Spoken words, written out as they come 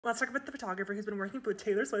Let's talk about the photographer who's been working with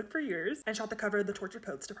Taylor Swift for years and shot the cover of the Tortured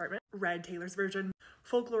Poets department. Red, Taylor's version,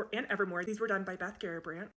 Folklore, and Evermore. These were done by Beth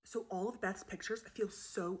Garrabrant. So all of Beth's pictures feel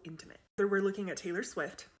so intimate. Whether we're looking at Taylor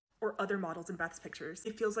Swift or other models in Beth's pictures,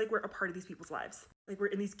 it feels like we're a part of these people's lives. Like we're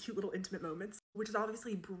in these cute little intimate moments, which is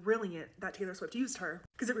obviously brilliant that Taylor Swift used her,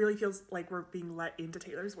 because it really feels like we're being let into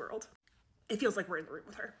Taylor's world. It feels like we're in the room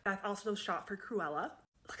with her. Beth also shot for Cruella.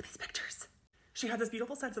 Look at these pictures. She has this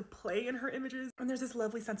beautiful sense of play in her images, and there's this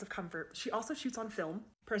lovely sense of comfort. She also shoots on film.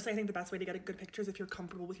 Personally, I think the best way to get a good picture is if you're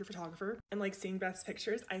comfortable with your photographer. And like seeing Beth's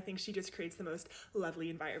pictures, I think she just creates the most lovely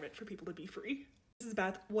environment for people to be free. This is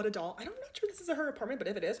Beth, what a doll. I'm not sure this is her apartment, but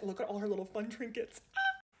if it is, look at all her little fun trinkets.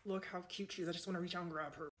 Ah! Look how cute she is. I just want to reach out and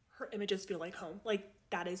grab her. Her images feel like home. Like,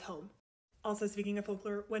 that is home. Also, speaking of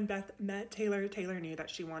folklore, when Beth met Taylor, Taylor knew that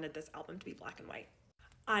she wanted this album to be black and white.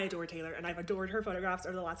 I adore Taylor, and I've adored her photographs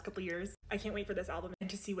over the last couple years. I can't wait for this album and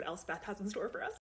to see what else Beth has in store for us.